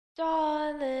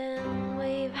Darling,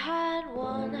 we've had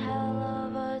one hell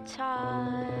of a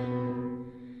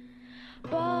time,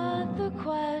 but the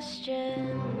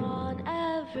question on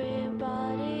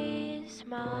everybody's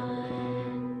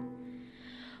mind,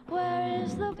 where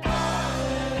is the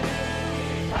power?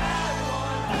 We've had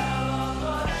one hell of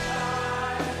a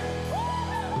time,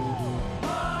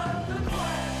 but the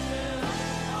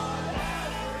question on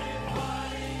everybody's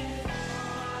mind.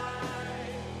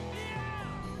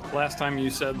 Last time you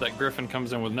said that Griffin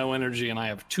comes in with no energy and I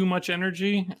have too much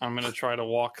energy. I'm going to try to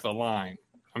walk the line.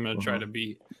 I'm going to try to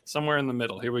be somewhere in the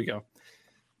middle. Here we go.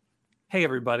 Hey,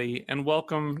 everybody, and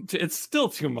welcome to... It's still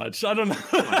too much. I don't know.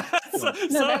 That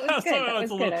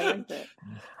was good. I liked it.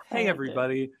 Hey,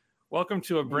 everybody. Welcome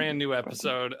to a brand new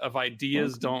episode of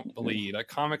Ideas Don't Bleed, a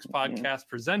comics podcast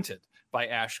presented by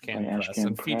Ashcan Press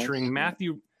and featuring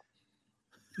Matthew...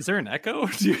 Is there an echo?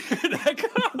 Do you hear an echo?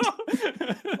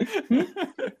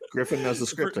 Griffin knows the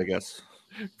script, I guess.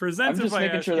 Presented I'm just by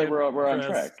making Ashcan sure that we're on Press.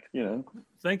 track, you know.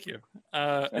 Thank you.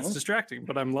 It's distracting,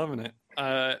 but I'm loving it.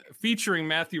 Featuring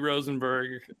Matthew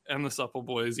Rosenberg and the Supple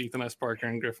Boys, Ethan S. Parker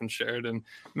and Griffin Sheridan.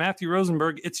 Matthew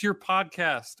Rosenberg, it's your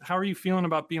podcast. How are you feeling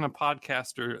about being a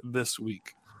podcaster this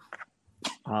week?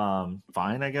 Fine,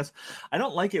 I guess. I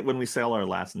don't like it when we say all our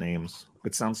last names.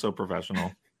 It sounds so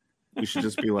professional. We should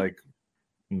just be like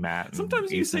Matt.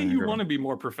 Sometimes you say you want to be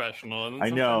more professional. And I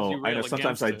know. you rail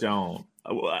Sometimes against I don't.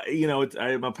 You know,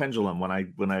 I'm a pendulum.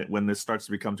 When this starts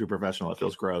to become too professional, it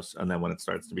feels gross, and then when it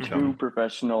starts to become Too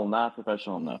professional, not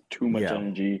professional enough, too much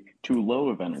energy, too low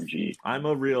of energy. I'm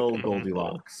a real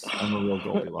Goldilocks.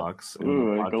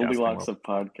 Ooh, a Goldilocks of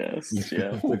podcasts.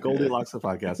 Yeah, the Goldilocks of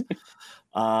podcasts.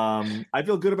 I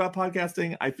feel good about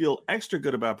podcasting. I feel extra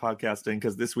good about podcasting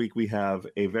because this week we have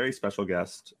a very special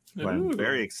guest who I'm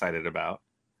very excited about.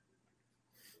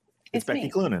 It's Becky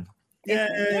Cloonan.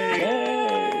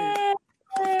 Yay!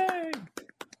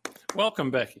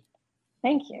 Welcome, Becky.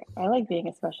 Thank you. I like being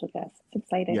a special guest. It's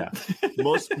exciting. Yeah.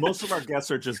 Most of our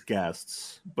guests are just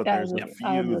guests, but there's a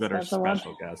few that are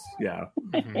special guests. Yeah.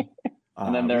 Mm-hmm.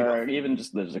 And then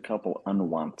there's a couple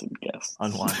unwanted guests.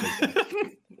 Unwanted guests.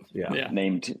 Yeah.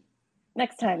 Named.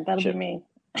 Next time, that'll Chip. be me.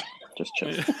 Just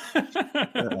Chip.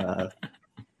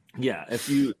 Yeah.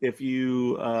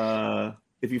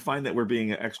 If you find that we're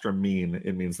being extra mean,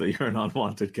 it means that you're an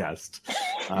unwanted guest.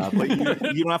 But you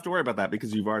don't have to worry about that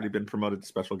because you've already been promoted to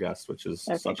special guest, which is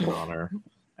such an honor.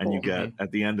 And you get,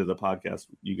 at the end of the podcast,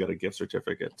 you get a gift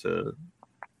certificate to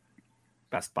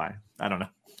Best Buy. I don't know.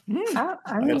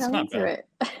 I'm into it.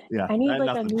 Yeah, I need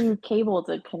a new cable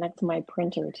to connect to my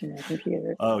printer to my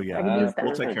computer. Oh, yeah. I can use that.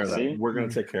 We'll take care of that. See? We're going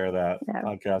to take care of that. Yeah.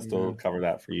 Podcast will cover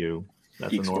that for you.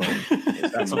 That's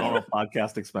a normal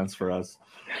podcast expense for us.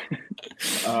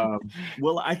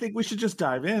 Well, I think we should just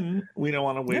dive in. We don't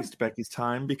want to waste Becky's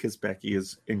time because Becky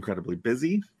is incredibly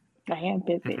busy. I am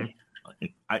busy.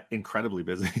 Incredibly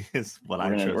busy is what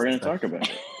I chose. We're going to talk about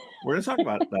it. We're going to talk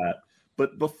about that.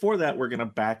 But before that, we're going to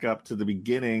back up to the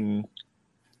beginning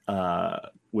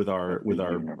with our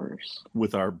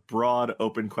broad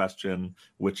open question,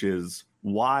 which is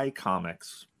why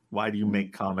comics? Why do you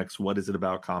make comics? What is it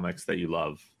about comics that you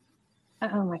love?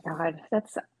 Oh my God,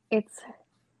 it's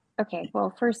okay.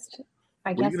 Well, first,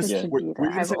 I guess it should be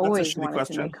that I've always wanted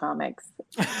to make comics.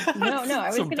 No, I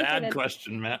was going to say bad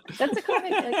question, Matt. That's a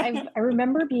comic. I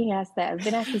remember being asked that. I've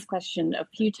been asked this question a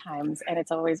few times, and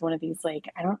it's always one of these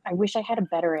I wish I had a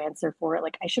better answer for it.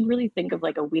 Like I should really think of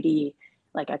a witty,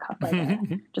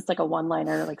 just a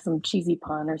one-liner, like some cheesy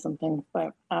pun or something.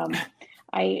 But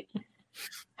I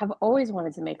have always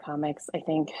wanted to make comics. I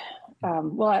think.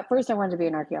 Well, at first I wanted to be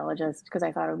an archaeologist because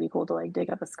I thought it would be cool to dig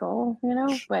up a skull,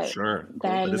 But sure,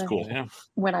 then that is cool.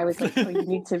 When I was you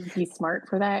need to be smart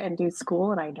for that and do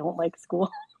school, and I don't like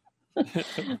school. I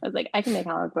was like, I can make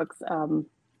comic books.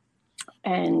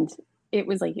 And it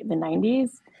was the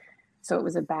 90s. So it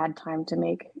was a bad time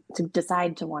to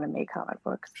decide to want to make comic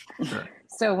books. Sure.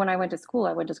 So when I went to school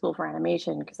for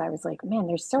animation because I was like, man,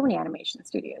 there's so many animation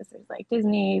studios. There's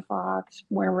Disney, Fox,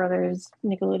 Warner Brothers,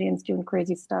 Nickelodeon's doing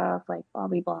crazy stuff, blah,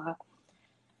 blah, blah.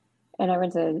 And I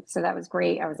so that was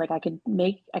great. I was like, I could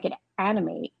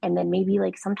animate, and then maybe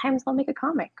sometimes I'll make a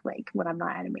comic when I'm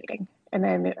not animating. And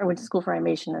then I went to school for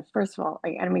animation. And first of all,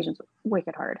 animation's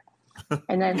wicked hard.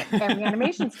 And then every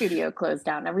animation studio closed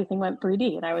down. Everything went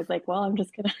 3D. And I was like, well, I'm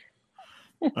just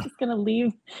gonna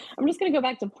leave. I'm just gonna go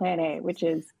back to plan A, which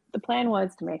is the plan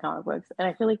was to make comic books. And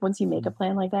I feel like once you make a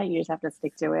plan like that, you just have to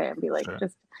stick to it and be like, I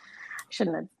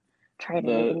shouldn't have tried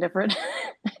anything different.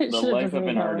 The life of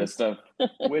an artist of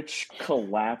which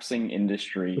collapsing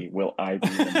industry will I be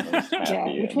the most happy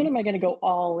Yeah, which one am I going to go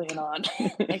all in on?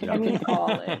 Like, I mean,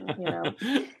 all in, you know.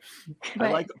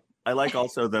 But, I like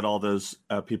also that all those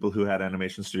people who had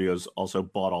animation studios also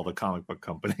bought all the comic book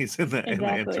companies in the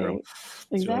interim.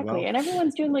 Exactly. Well, And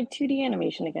everyone's doing like 2D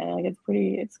animation again. Like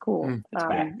it's cool. It's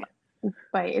back.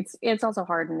 But it's also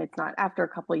hard, and it's not. After a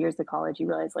couple of years of college, you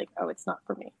realize like, oh, it's not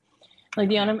for me. Like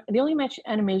the only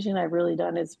animation I've really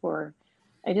done is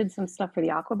I did some stuff for the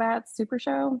Aquabats Super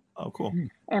Show. Oh, cool.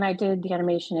 And I did the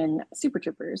animation in Super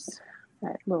Troopers.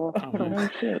 That little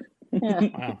cute. Yeah.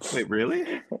 Wow. Wait,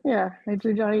 really? Yeah, I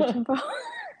drew Johnny Chimpo.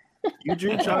 You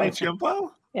drew Johnny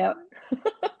Chimpo? Yep.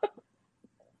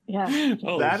 Yeah.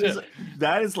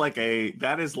 That is like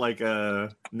a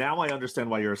now I understand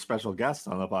why you're a special guest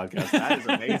on the podcast. That is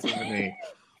amazing to me.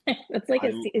 It's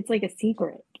like a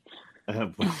secret.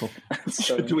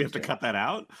 Do we have to cut that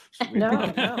out? No.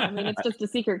 I mean, it's just a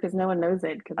secret because no one knows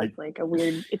it because it's like a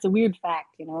weird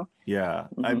fact, you know? Yeah.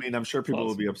 I mean, I'm sure people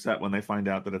will be upset when they find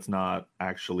out that it's not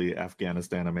actually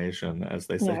Afghanistan animation as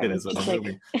they say it is in the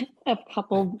movie. A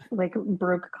couple like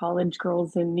broke college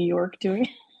girls in New York doing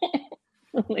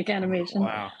like animation.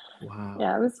 Wow.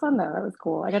 Yeah, it was fun though. That was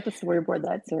cool. I got to storyboard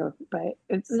that too. But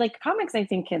it's like comics, I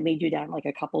think, can lead you down like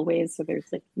a couple ways. So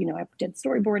there's like, you know, I've did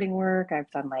storyboarding work. I've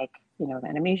done like, you know,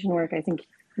 animation work. I think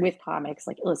with comics,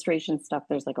 like illustration stuff,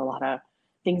 there's like a lot of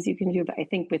things you can do. But I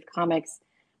think with comics,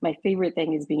 my favorite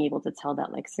thing is being able to tell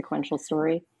that like sequential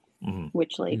story,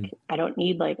 which like I don't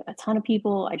need like a ton of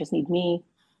people. I just need me,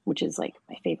 which is like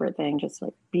my favorite thing. Just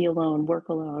like be alone, work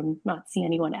alone, not see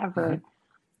anyone ever.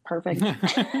 Perfect.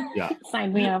 Yeah.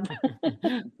 Sign me up.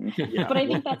 Yeah. But I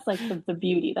think that's like the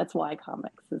beauty. That's why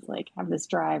comics is like have this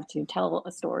drive to tell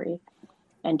a story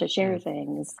and to share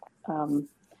things.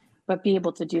 But be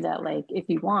able to do that like if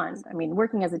you want. I mean,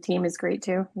 working as a team is great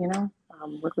too, you know?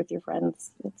 Work with your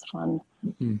friends. It's fun.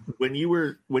 When you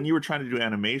were trying to do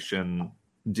animation,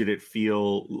 did it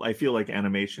feel I feel like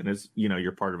animation is, you know,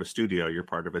 you're part of a studio, you're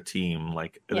part of a team.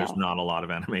 Like there's not a lot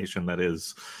of animation that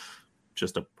is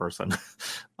just a person.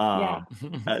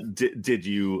 Did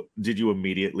you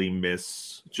immediately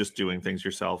miss just doing things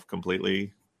yourself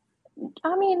completely?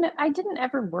 I mean, I didn't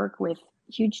ever work with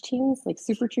huge teams like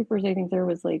Super Troopers. I think there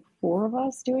was like 4 of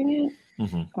us doing it.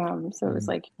 So it was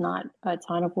like not a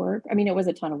ton of work. I mean, it was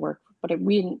a ton of work, but it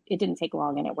didn't take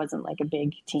long, and it wasn't like a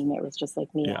big team. It was just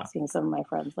like me asking some of my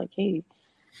friends like, hey,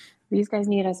 these guys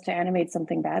need us to animate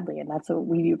something badly, and that's what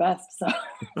we do best. So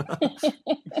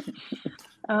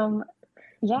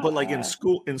yeah. But like in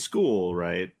school,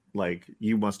 right? Like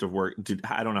you must have worked.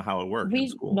 I don't know how it worked in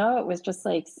school. No, it was just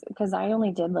like because I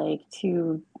only did like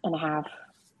 2.5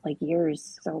 like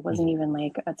years, so it wasn't even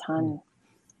like a ton.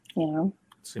 You know,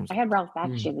 I had Ralph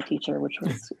Bakshi as a teacher, which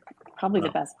was probably the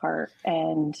best part,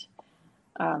 and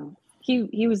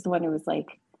he was the one who was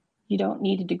like, you don't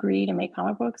need a degree to make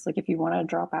comic books. Like if you want to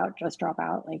drop out, just drop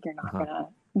out. Like you're not gonna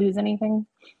lose anything.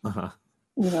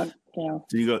 You know.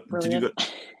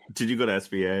 Did you go to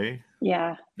SBA?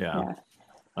 Yeah.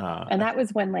 And that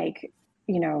was when like,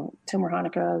 you know, Tomer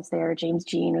Hanukkah was there, James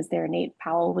Jean was there, Nate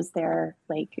Powell was there.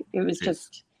 Like it was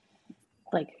just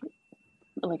like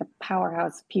a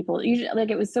powerhouse people. Usually,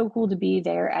 like it was so cool to be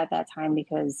there at that time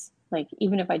because like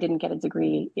even if I didn't get a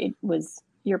degree,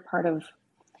 you're part of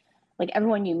like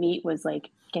everyone you meet was like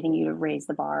getting you to raise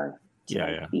the bar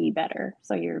to be better.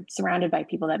 So you're surrounded by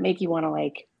people that make you want to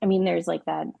like, I mean, there's like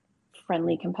that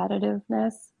friendly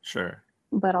competitiveness. Sure.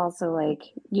 But also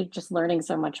like you're just learning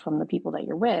so much from the people that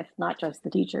you're with, not just the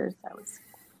teachers. That was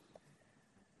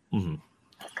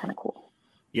that's kind of cool.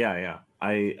 Yeah.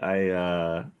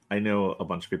 I know a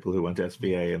bunch of people who went to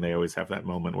SBA, and they always have that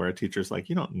moment where a teacher's like,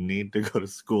 you don't need to go to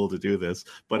school to do this.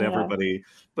 But everybody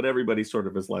sort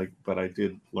of is like, but I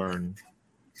did learn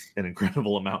an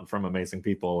incredible amount from amazing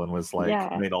people and was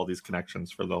like made all these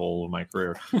connections for the whole of my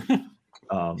career.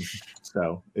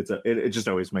 So it just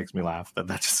always makes me laugh that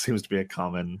just seems to be a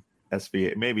common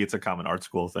SBA. Maybe it's a common art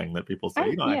school thing that people say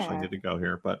you don't actually need to go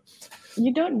here, but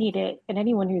you don't need it. And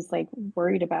anyone who's like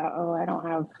worried about, oh, I don't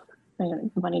have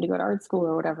money to go to art school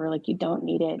or whatever, like you don't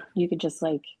need it. You could just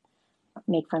like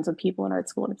make friends with people in art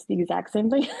school, and it's the exact same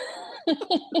thing.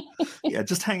 Yeah,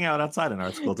 just hang out outside in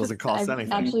art school. It doesn't cost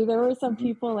anything. Actually, there were some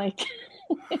people like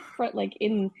like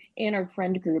in our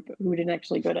friend group who didn't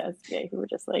actually go to SBA who were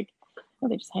just like, oh,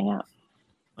 they just hang out.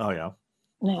 Oh yeah.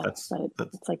 Yeah, it's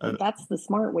like that's the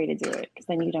smart way to do it, because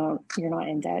then you're not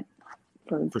in debt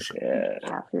for sure.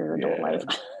 Half your adult life.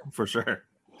 For sure.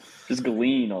 Just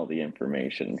glean all the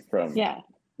information from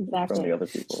exactly from the other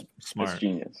people. Smart. It's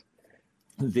genius.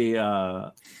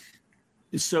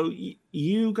 So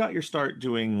you got your start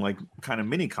doing like kind of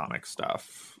mini comic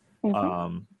stuff,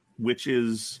 which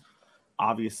is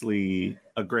obviously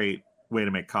a great way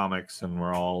to make comics, and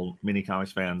we're all mini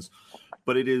comics fans.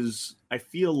 But it is, I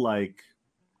feel like,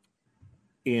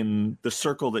 in the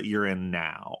circle that you're in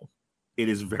now, it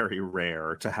is very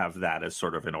rare to have that as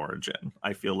sort of an origin.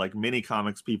 I feel like mini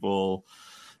comics people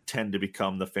tend to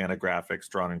become the Fantagraphics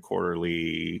Drawn and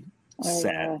Quarterly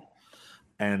set,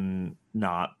 and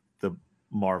not the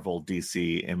Marvel,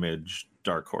 DC, Image,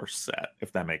 Dark Horse set,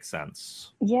 if that makes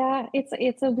sense. Yeah,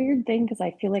 it's a weird thing because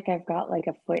I feel like I've got like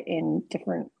a foot in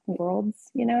different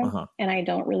worlds, you know, and I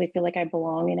don't really feel like I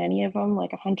belong in any of them, like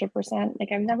 100%.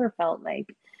 Like I've never felt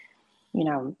like, you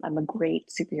know, I'm a great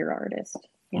superhero artist,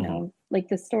 you know, like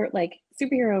the story, like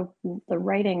superhero, the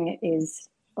writing is,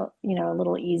 you know, a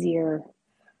little easier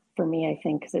for me, I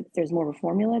think, because there's more of a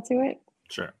formula to it.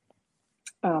 Sure.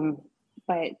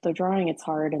 But the drawing, it's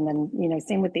hard. And then, you know,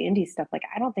 same with the indie stuff. Like,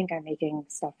 I don't think I'm making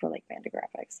stuff for like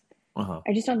Fantagraphics.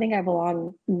 I just don't think I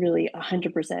belong really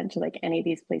 100% to like any of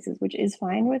these places, which is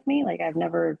fine with me. Like, I've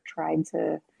never tried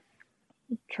to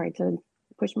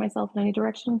push myself in any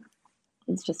direction.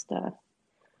 It's just,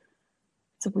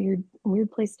 it's a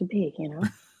weird place to be, you know?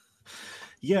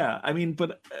 Yeah. I mean,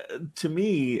 but to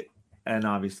me, and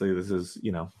obviously this is,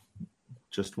 you know,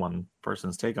 just one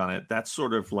person's take on it. That's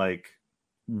sort of like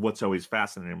what's always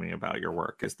fascinated me about your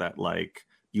work, is that like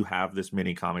you have this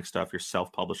mini comic stuff, you're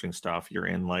self-publishing stuff, you're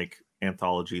in like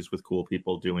anthologies with cool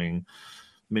people doing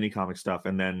mini comic stuff,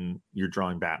 and then you're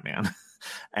drawing Batman.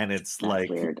 And it's That's like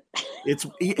weird.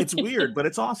 it's weird, but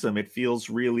it's awesome. It feels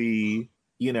really,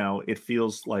 you know, it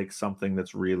feels like something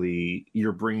that's really,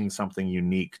 you're bringing something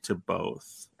unique to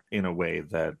both in a way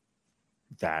that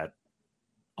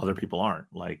other people aren't.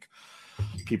 Like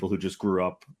people who just grew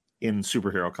up in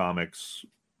superhero comics,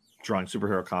 drawing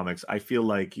superhero comics, I feel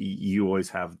like you always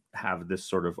have this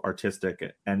sort of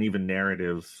artistic and even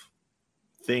narrative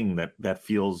thing that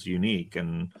feels unique.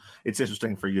 And it's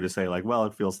interesting for you to say like, well,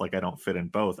 it feels like I don't fit in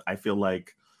both. I feel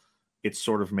like it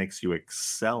sort of makes you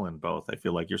excel in both. I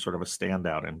feel like you're sort of a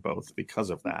standout in both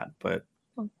because of that. But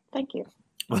well, thank you.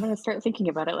 I'm going to start thinking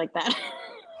about it like that.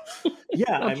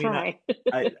 Yeah, I'll I mean, try.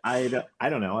 I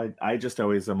don't know. I just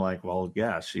always am like, well,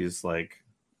 yeah, she's like,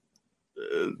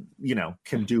 you know,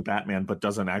 can do Batman, but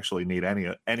doesn't actually need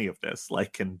any of this.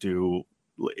 Like, can do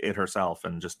it herself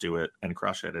and just do it and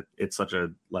crush it. It's such a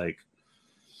like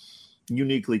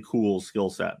uniquely cool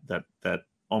skill set that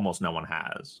almost no one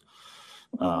has.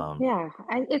 Yeah,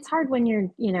 it's hard when you're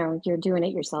doing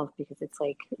it yourself, because it's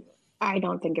like, I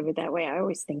don't think of it that way. I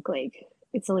always think like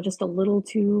it's just a little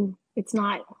too, it's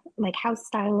not like house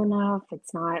style enough.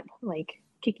 It's not like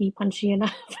kicky punchy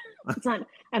enough. It's not,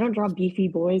 I don't draw beefy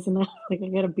boys enough. Like I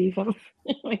gotta beef up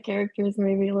my characters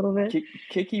maybe a little bit.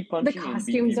 Kicky punchy and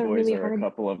beefy boys really are hard. A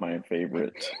couple of my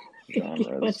favorite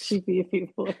genres. Punchy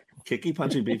beefy boys. Kicky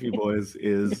punchy beefy boys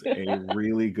is a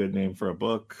really good name for a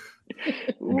book.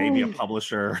 Maybe a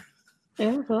publisher.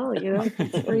 Yeah, well, you know,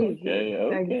 it's free.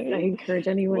 Okay. I encourage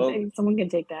anyone. Someone can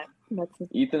take that.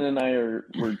 Ethan and I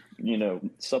we're you know,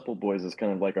 Supple Boys is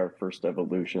kind of like our first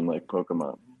evolution, like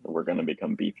Pokemon. We're going to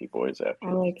become Beefy Boys after.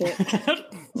 I like it.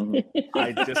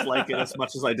 I dislike it as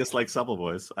much as I dislike Supple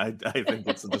Boys. I think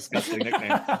it's a disgusting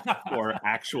nickname for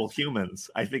actual humans.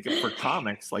 I think for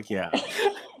comics, like, yeah,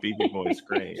 Beefy Boys,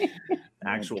 great.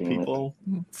 Actual people,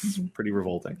 it's pretty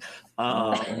revolting.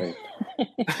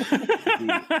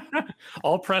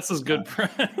 All press is good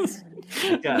press.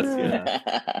 Yes, yeah.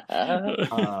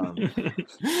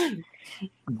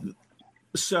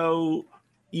 So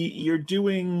you're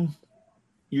doing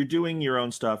your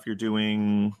own stuff. You're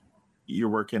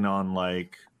working on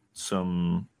like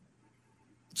some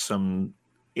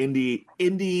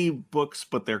indie books,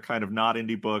 but they're kind of not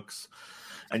indie books.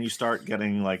 And you start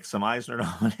getting like some Eisner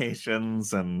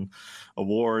nominations and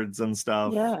awards and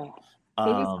stuff. Yeah, it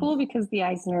was cool because the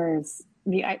Eisners,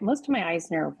 most of my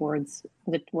Eisner awards,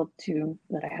 the two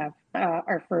that I have,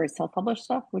 are for self-published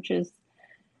stuff, which is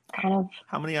kind of.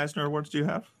 How many Eisner awards do you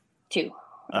have? 2.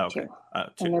 Oh, okay.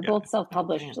 2. And they're both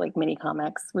self-published, like mini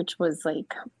comics, which was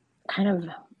like kind of,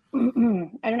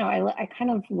 I don't know. I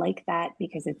kind of like that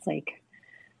because it's like,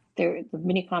 the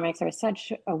mini comics are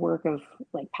such a work of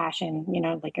like passion, you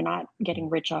know, like you're not getting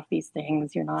rich off these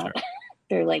things. You're not, sure.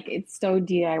 They're like, it's so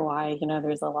DIY, you know,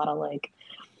 there's a lot of like,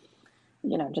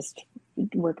 you know, just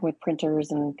working with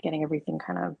printers and getting everything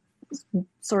kind of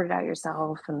sorted out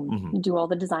yourself and do all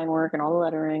the design work and all the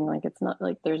lettering. Like, it's not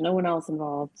like there's no one else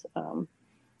involved.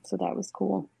 So that was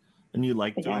cool. And you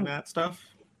like doing that stuff?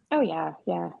 Oh yeah.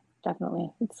 Yeah,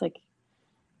 definitely. It's like,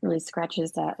 really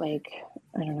scratches that, like,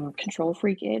 I don't know, control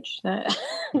freak itch that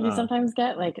you sometimes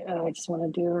get. Like, oh, I just want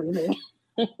to do everything.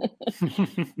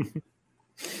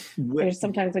 There's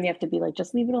sometimes when you have to be like,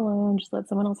 just leave it alone, just let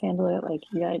someone else handle it. Like,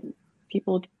 yeah,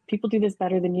 people do this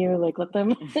better than you. Like, let them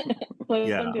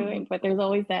them do it. But there's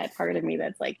always that part of me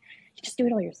that's like, just do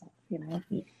it all yourself, you know.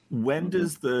 When do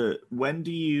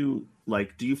you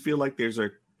do you feel like there's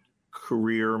a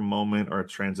career moment or a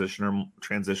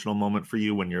transitional moment for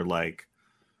you when you're like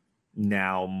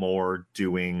now more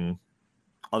doing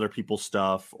other people's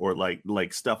stuff, or like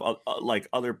stuff like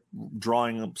other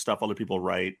drawing stuff other people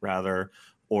write rather,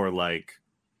 or like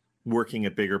working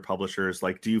at bigger publishers?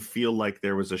 Like, do you feel like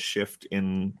there was a shift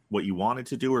in what you wanted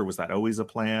to do, or was that always a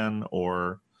plan?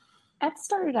 Or that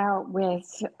started out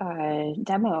with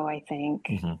demo, I think.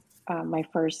 My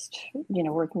first,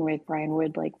 working with Brian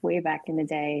Wood, like way back in the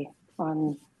day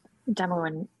on demo,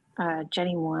 and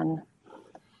Jenny 1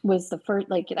 was the first,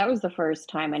 like, that was the first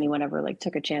time anyone ever like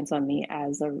took a chance on me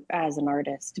as an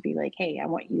artist to be like, hey, I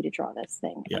want you to draw this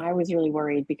thing. And I was really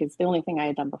worried because the only thing I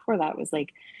had done before that was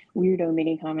like weirdo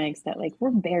mini comics that like were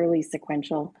barely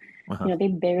sequential. They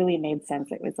barely made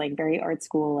sense. It was like very art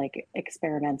school, like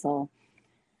experimental.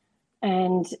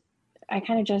 And I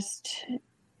kind of just,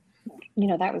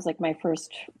 that was like my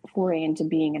first foray into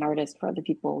being an artist for other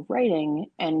people writing.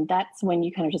 And that's when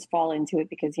you kind of just fall into it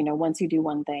because, once you do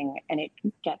one thing and it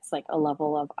gets like a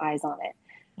level of eyes on it,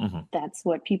 that's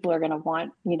what people are going to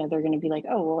want. They're going to be like,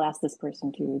 oh, we'll ask this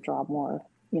person to draw more,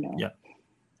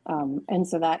 and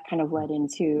so that kind of led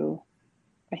into,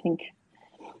 I think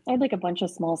I had like a bunch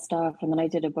of small stuff. And then I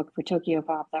did a book for Tokyo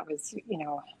Pop that was,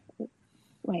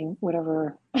 my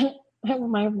whatever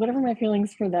my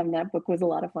feelings for them. That book was a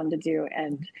lot of fun to do,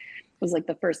 and was like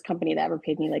the first company that ever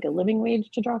paid me like a living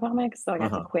wage to draw comics. So I got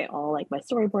to quit all like my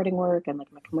storyboarding work and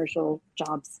like my commercial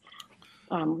jobs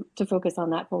to focus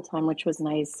on that full time, which was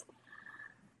nice.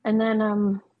 And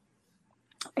then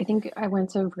I think I went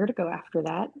to Vertigo after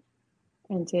that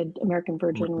and did American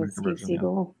Virgin with Steve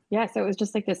Siegel. Yeah, so it was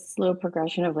just like this slow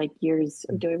progression of like years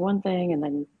of doing one thing and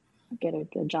then get a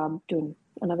job doing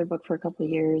another book for a couple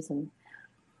of years. And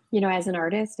as an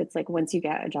artist, it's like once you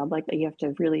get a job like that, you have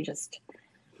to really just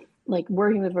like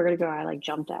working with Vertigo. I like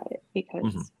jumped at it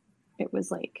because it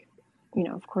was like,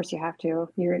 of course you have to.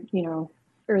 You're,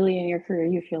 early in your career,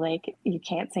 you feel like you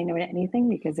can't say no to anything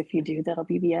because if you do, that'll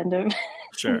be the end of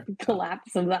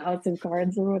collapse of the House of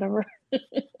Cards or whatever.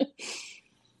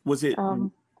 Was it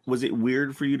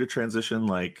weird for you to transition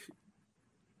like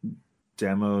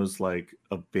demos like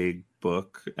a big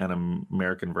book and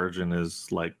American Virgin is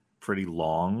like pretty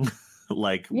long?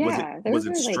 Like, was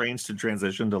it strange to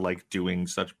transition to like doing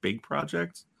such big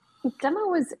projects? Demo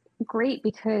was great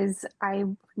because I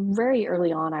very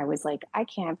early on I was like, I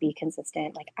can't be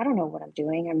consistent. Like, I don't know what I'm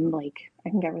doing. I'm like,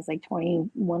 I think I was like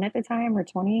 21 at the time or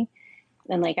 20.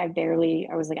 And like, I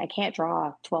was like, I can't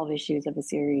draw 12 issues of a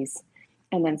series.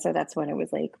 And then, so that's when it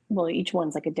was like, well, each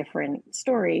one's like a different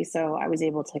story. So I was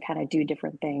able to kind of do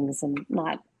different things and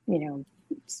not,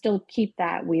 still keep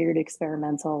that weird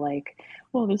experimental, like,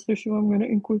 well, this issue I'm going to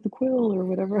ink with the quill or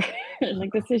whatever. And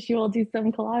like this issue I'll do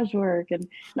some collage work, and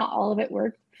not all of it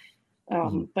worked.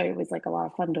 But it was like a lot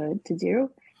of fun to do.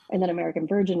 And then American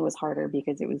Virgin was harder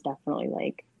because it was definitely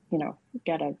like,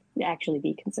 gotta actually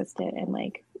be consistent. And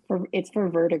like, it's for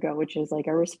Vertigo, which is like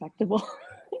a respectable,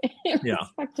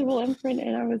 respectable imprint.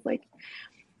 And I was like,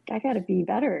 I gotta be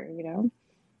better,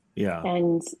 Yeah.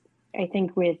 And I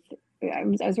think I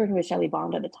was working with Shelley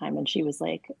Bond at the time, and she was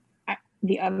like,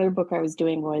 the other book I was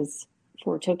doing was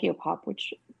for Tokyo Pop,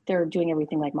 which they're doing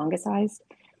everything like manga sized.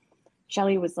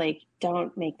 Shelley was like,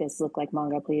 don't make this look like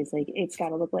manga, please. Like, it's got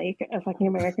to look like a fucking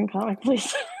American comic,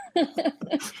 please.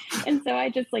 And so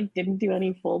I just like didn't do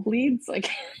any full bleeds. Like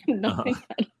nothing.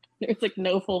 There's like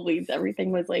no full bleeds.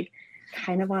 Everything was like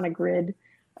kind of on a grid.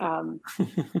 I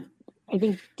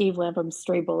think Dave Lampum's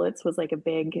Stray Bullets was like a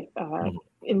big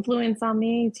influence on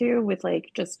me too, with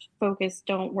like just focus,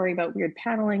 don't worry about weird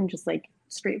paneling, just like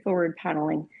straightforward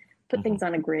paneling, put things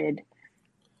on a grid,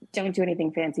 don't do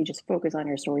anything fancy, just focus on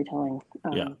your storytelling.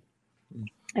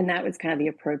 And that was kind of the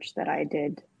approach that I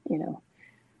did, for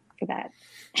that.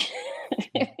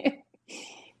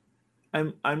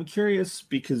 I'm curious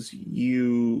because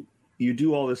you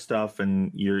do all this stuff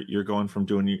and you're going from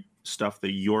doing stuff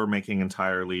that you're making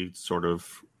entirely sort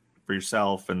of for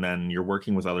yourself, and then you're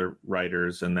working with other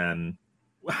writers, and then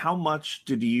how much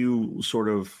did you sort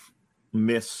of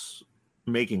miss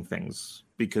making things,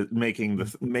 because making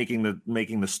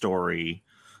the story,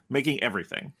 making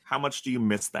everything, how much do you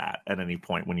miss that at any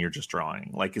point when you're just drawing?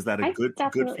 Like, is that a good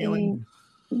feeling?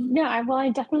 No, I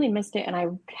definitely missed it, and I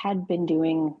had been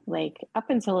doing like up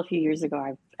until a few years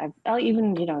ago. I'll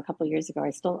even a couple of years ago. I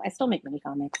still make mini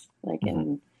comics like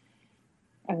in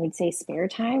I would say spare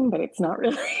time, but it's not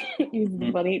really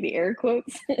using the air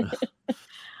quotes.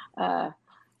 So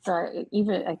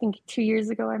I think 2 years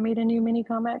ago I made a new mini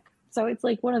comic. So it's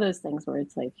like one of those things where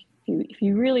it's like if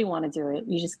you really want to do it,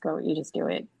 you just do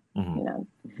it.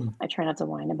 I try not to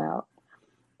whine about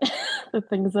the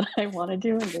things that I want to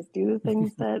do and just do the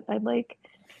things that I like.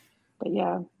 But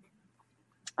yeah,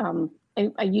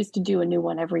 I used to do a new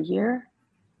one every year,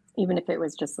 even if it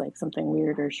was just like something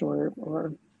weird or short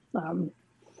or, but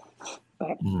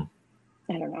I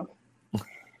don't know.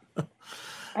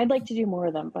 I'd like to do more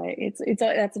of them, but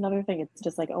that's another thing. It's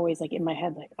just like always like in my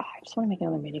head, like, oh, I just want to make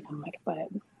another mini comic, but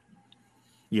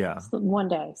yeah, one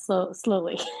day,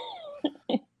 slowly.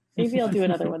 Maybe I'll do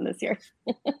another one this year.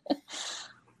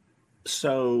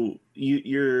 So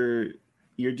you're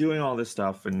doing all this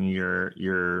stuff, and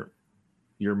you're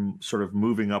sort of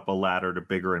moving up a ladder to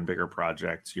bigger and bigger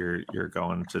projects. You're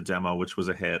going to Demo, which was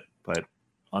a hit, but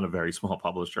on a very small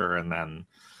publisher, and then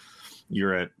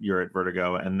you're at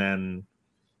Vertigo, and then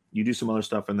you do some other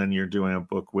stuff, and then you're doing a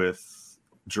book with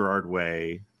Gerard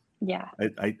Way. Yeah,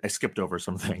 I skipped over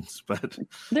some things, but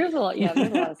there's a lot. Yeah,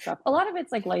 there's a lot of stuff. A lot of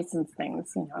it's like licensed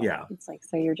things, Yeah, it's like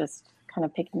so you're just kind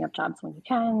of picking up jobs when you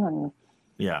can, and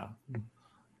yeah.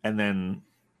 And then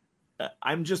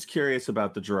I'm just curious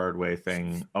about the Gerard Way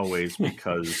thing always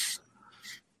because,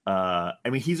 I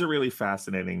mean, he's a really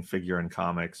fascinating figure in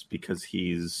comics because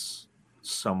he's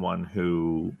someone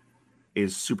who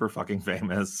is super fucking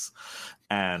famous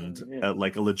and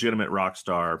like a legitimate rock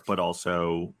star, but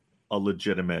also a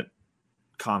legitimate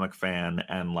comic fan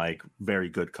and like very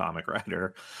good comic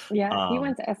writer. Yeah, he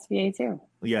went to SVA too.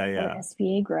 Yeah.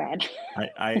 SVA grad.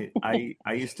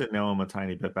 I used to know him a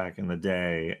tiny bit back in the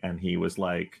day, and he was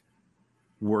like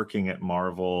working at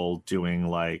Marvel doing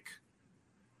like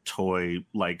toy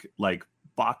like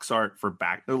box art for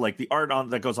like the art on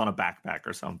that goes on a backpack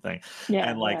or something. Yeah,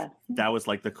 and like that was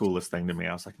like the coolest thing to me.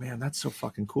 I was like, man, that's so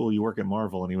fucking cool. You work at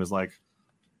Marvel. And he was like,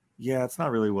 yeah, it's not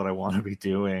really what I want to be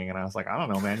doing. And I was like, I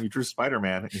don't know, man. You drew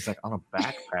Spider-Man. And he's like, on a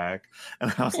backpack.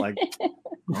 And I was like,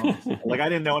 oh. Like I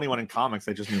didn't know anyone in comics.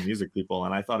 I just knew music people,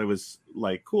 and I thought it was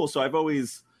like cool. So I've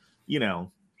always,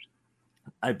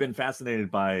 I've been fascinated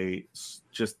by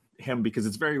just him because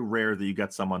it's very rare that you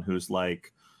get someone who's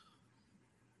like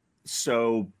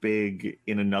so big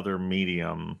in another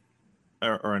medium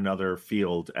or another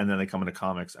field, and then they come into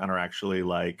comics and are actually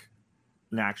like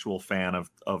an actual fan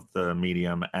of the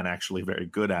medium and actually very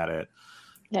good at it.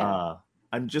 Yeah.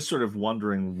 I'm just sort of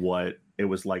wondering what it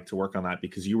was like to work on that,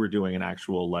 because you were doing an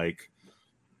actual like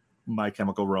My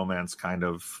Chemical Romance kind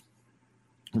of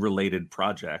related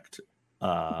project.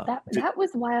 That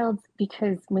was wild,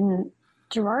 because when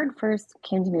Gerard first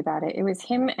came to me about it, it was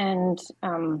him and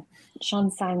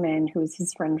Sean Simon, who was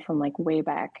his friend from like way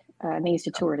back. And they used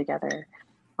to tour together.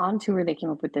 On tour, they came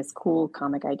up with this cool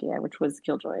comic idea, which was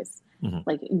Killjoys,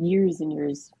 like years and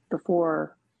years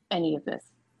before any of this.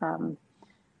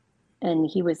 And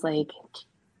he was like,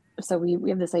 so we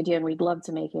have this idea and we'd love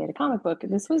to make it a comic book.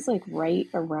 This was like right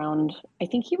around, I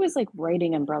think he was like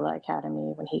writing Umbrella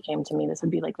Academy when he came to me. This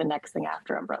would be like the next thing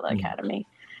after Umbrella Academy.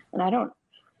 And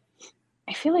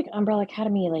I feel like Umbrella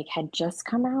Academy like had just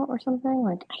come out or something.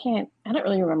 Like I don't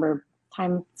really remember.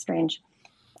 Time strange.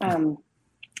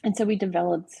 And so we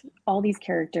developed all these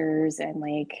characters and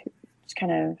like just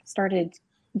kind of started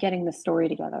getting the story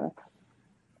together.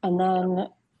 And then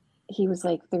he was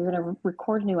like, they're going to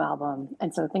record a new album.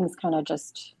 And so things kind of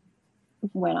just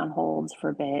went on hold for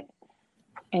a bit.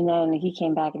 And then he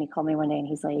came back and he called me one day and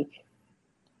he's like,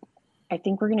 I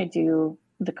think we're going to do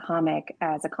the comic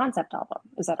as a concept album.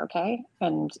 Is that okay?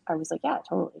 And I was like, yeah,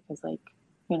 totally. Because like,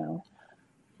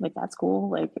 like that's cool.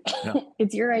 Like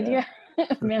it's your idea,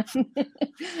 man.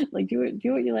 Like do what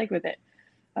you like with it.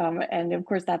 And of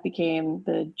course that became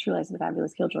the True Lives of the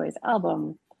Fabulous Killjoys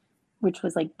album, which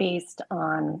was like based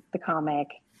on the comic,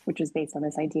 which was based on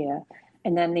this idea.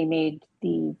 And then they made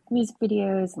the music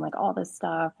videos and like all this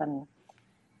stuff. And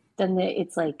then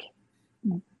it's like,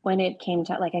 when it came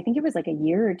to like, I think it was like a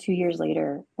year or 2 years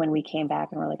later when we came back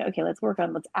and we're like, okay, let's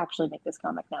actually make this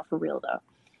comic now for real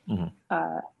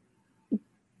though.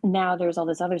 Now there's all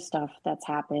this other stuff that's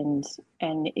happened,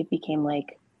 and it became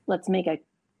like, let's make a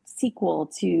sequel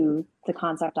to the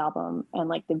concept album and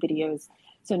like the videos.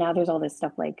 So now there's all this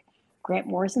stuff like Grant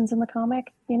Morrison's in the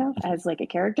comic, as like a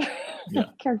character,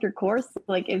 character course.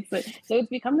 Like so it's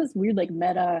become this weird like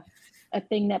meta, a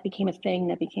thing that became a thing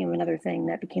that became another thing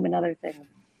that became another thing.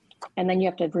 And then you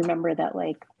have to remember that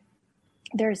like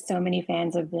there's so many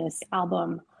fans of this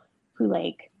album who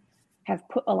like have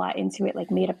put a lot into it,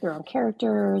 like made up their own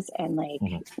characters and like,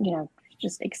 you know,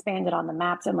 just expanded on the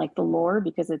maps and like the lore,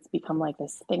 because it's become like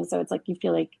this thing. So it's like, you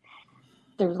feel like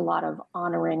there's a lot of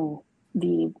honoring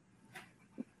the,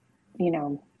 you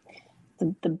know,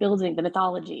 the building, the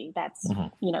mythology that's,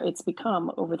 you know, it's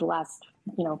become over the last,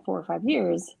 you know, 4 or 5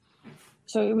 years.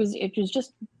 So it was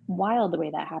just wild the way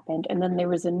that happened. And then there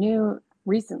was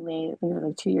recently, I think it was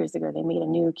like 2 years ago, they made a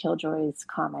new Killjoys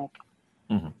comic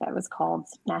that was called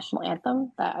National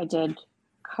Anthem that I did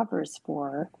covers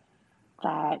for,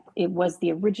 that it was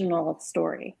the original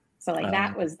story. So like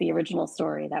that was the original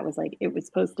story. That was like, it was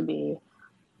supposed to be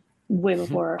way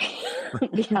before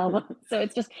the album. So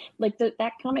it's just like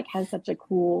that comic has such a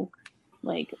cool,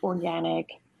 like organic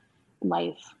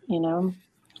life, you know?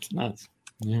 It's nuts.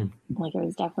 Yeah. Like it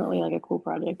was definitely like a cool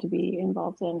project to be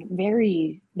involved in.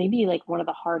 Maybe like one of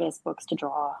the hardest books to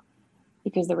draw,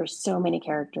 because there were so many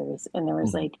characters and there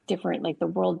was like different, like the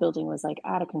world building was like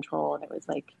out of control, and it was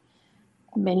like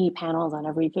many panels on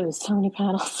there was so many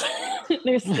panels.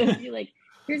 There's like,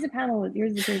 here's a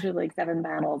page with like 7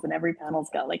 panels, and every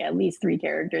panel's got like at least 3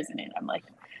 characters in it. I'm like,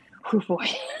 oh boy.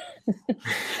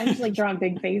 I just like drawing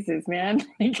big faces, man.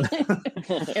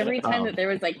 Every time that there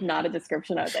was like not a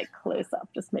description, I was like, close up,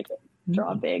 just make it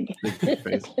draw big. Big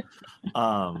face.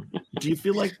 Do you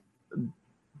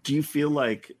feel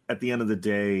like at the end of the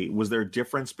day, was there a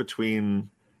difference between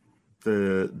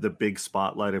the big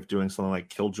spotlight of doing something like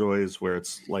Killjoys, where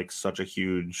it's like such a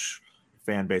huge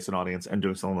fan base and audience, and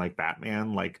doing something like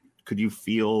Batman? Like, could you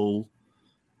feel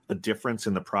a difference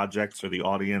in the projects or the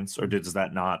audience, or does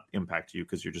that not impact you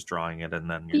because you're just drawing it and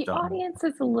then you're done? The audience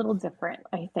is a little different,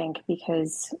 I think,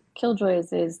 because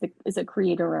Killjoys is a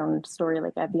creator-owned story.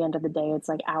 Like at the end of the day, it's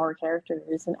like our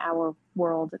characters and our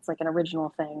world. It's like an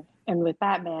original thing. And with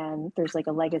Batman, there's like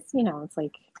a legacy. You know, it's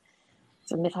like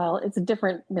it's a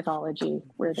different mythology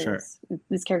where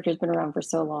this character has been around for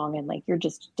so long, and like you're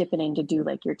just dipping in to do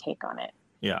like your take on it.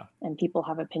 Yeah. And people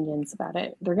have opinions about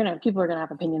it. People are gonna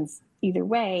have opinions either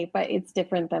way, but it's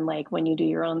different than like when you do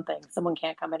your own thing. Someone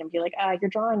can't come in and be like, you're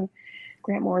drawing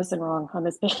Grant Morrison wrong on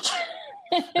this page.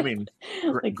 I mean,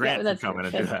 like, Grant could come in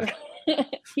and do that.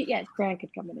 Yes, Grant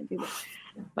could come in and do that.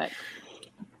 But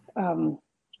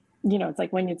you know, it's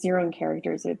like when it's your own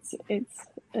characters, it's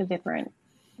a different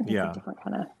a different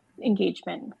kind of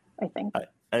engagement, I think.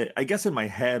 I guess in my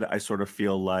head, I sort of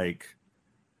feel like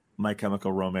My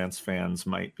Chemical Romance fans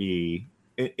might be,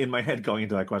 in my head going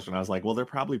into that question, I was like, well, they're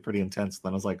probably pretty intense.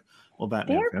 Then I was like, well,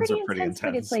 Batman fans are pretty intense.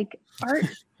 But it's like art.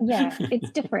 Yeah,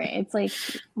 it's different. It's like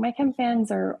My Chem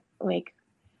fans are like,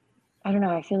 I don't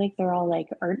know. I feel like they're all like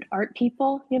art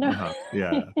people, you know?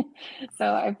 Yeah.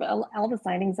 So all the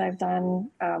signings I've done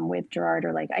with Gerard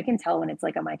are like, I can tell when it's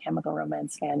like a My Chemical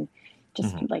Romance fan.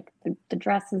 Just like the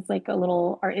dress is like a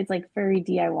little art. It's like very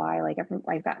DIY. Like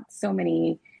I've got so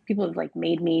many people have like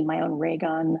made me my own ray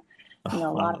gun, you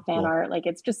know, a lot of fan art. Like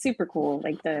it's just super cool.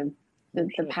 Like the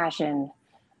passion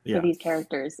for these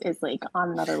characters is like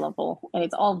on another level, and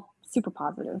it's all super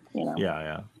positive, you know?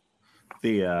 Yeah.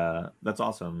 That's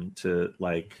awesome to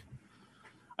like,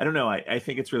 I don't know. I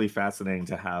think it's really fascinating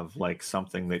to have like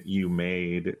something that you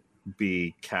made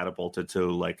be catapulted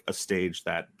to like a stage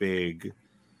that big,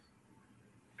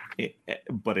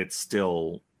 but it's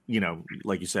still, you know,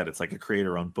 like you said, it's like a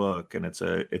creator-owned book, and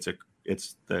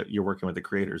you're working with the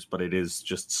creators, but it is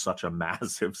just such a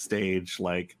massive stage,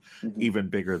 like even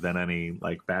bigger than any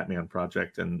like Batman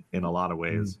project in a lot of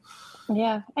ways.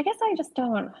 Yeah, I guess I just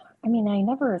don't. I mean, I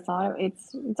never thought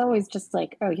it's always just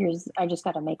like, I just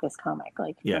got to make this comic.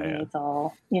 Like, it's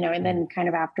all, you know, and then kind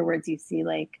of afterwards you see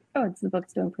like, the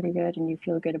book's doing pretty good, and you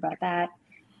feel good about that.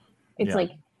 It's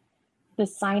like, the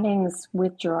signings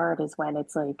with Gerard is when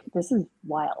it's like, this is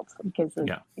wild, because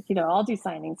you know, I'll do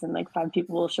signings and like 5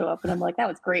 people will show up and I'm like, that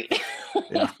was great.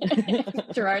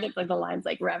 Gerard, it's like the line's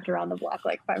like wrapped around the block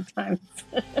like 5 times.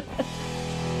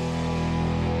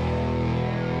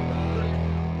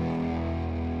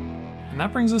 And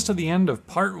that brings us to the end of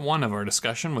part 1 of our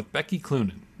discussion with Becky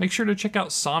Cloonan. Make sure to check out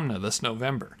Somna this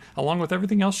November, along with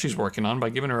everything else she's working on, by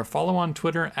giving her a follow on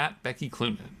Twitter at Becky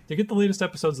Cloonan. To get the latest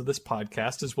episodes of this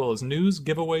podcast, as well as news,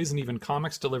 giveaways, and even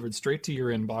comics delivered straight to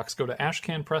your inbox, go to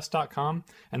ashcanpress.com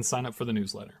and sign up for the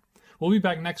newsletter. We'll be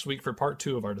back next week for part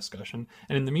 2 of our discussion,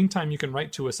 and in the meantime, you can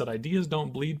write to us at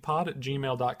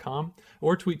ideasdon'tbleedpod@gmail.com,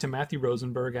 or tweet to Matthew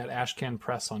Rosenberg at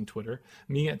ashcanpress on Twitter,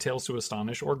 me at Tales to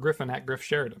Astonish, or Griffin at Griff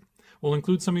Sheridan. We'll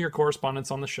include some of your correspondence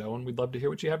on the show, and we'd love to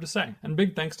hear what you have to say. And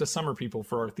big thanks to Summer People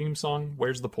for our theme song,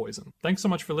 Where's the Poison? Thanks so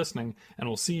much for listening, and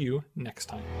we'll see you next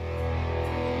time.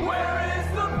 Where is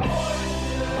the poison?